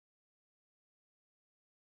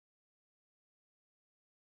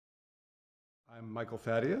I'm Michael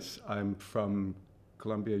Thaddeus. I'm from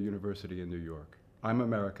Columbia University in New York. I'm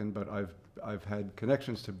American, but I've had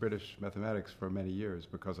connections to British mathematics for many years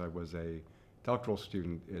because I was a doctoral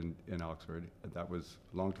student in Oxford. That was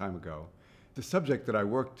a long time ago. The subject that I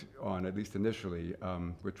worked on, at least initially,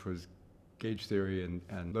 which was gauge theory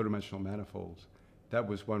and low-dimensional manifolds, that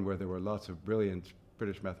was one where there were lots of brilliant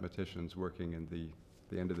British mathematicians working in the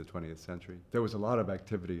end of the 20th century. There was a lot of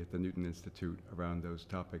activity at the Newton Institute around those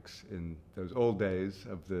topics in those old days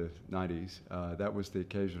of the 90s. That was the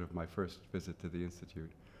occasion of my first visit to the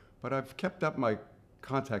Institute. But I've kept up my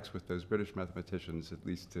contacts with those British mathematicians, at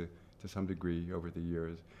least to some degree, over the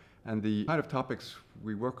years. And the kind of topics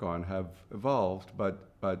we work on have evolved,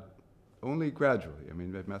 but only gradually. I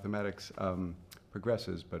mean, mathematics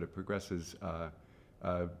progresses, but it progresses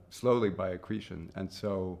slowly by accretion. And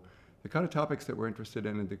so the kind of topics that we're interested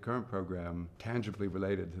in the current program tangibly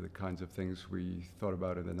related to the kinds of things we thought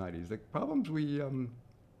about in the 90s. The problems we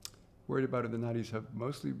worried about in the 90s have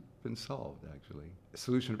mostly been solved, actually. The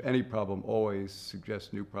solution of any problem always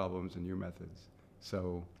suggests new problems and new methods.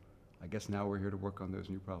 So I guess now we're here to work on those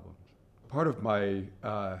new problems. Part of my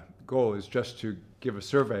goal is just to give a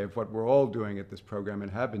survey of what we're all doing at this program and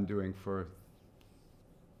have been doing for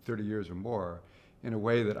 30 years or more, in a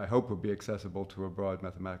way that I hope will be accessible to a broad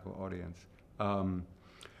mathematical audience.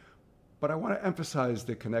 But I want to emphasize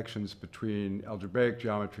the connections between algebraic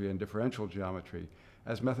geometry and differential geometry.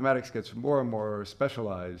 As mathematics gets more and more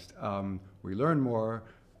specialized, we learn more,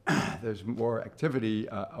 there's more activity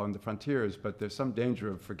on the frontiers, but there's some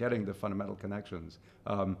danger of forgetting the fundamental connections.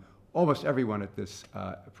 Almost everyone at this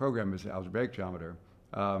program is an algebraic geometer,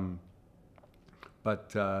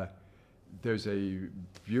 but there's a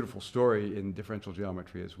beautiful story in differential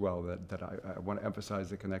geometry as well that I want to emphasize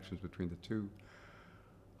the connections between the two.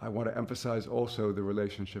 I want to emphasize also the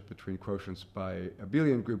relationship between quotients by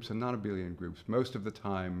abelian groups and non-abelian groups. Most of the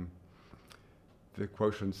time, the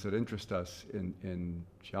quotients that interest us in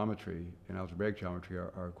geometry, in algebraic geometry,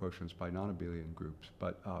 are quotients by non-abelian groups.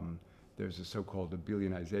 But there's a so-called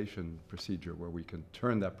abelianization procedure where we can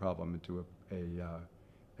turn that problem into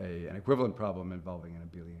an equivalent problem involving an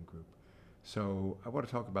abelian group. So I want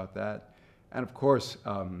to talk about that. And of course,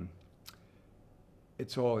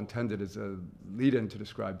 it's all intended as a lead-in to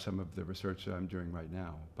describe some of the research that I'm doing right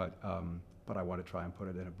now. But I want to try and put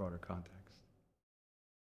it in a broader context.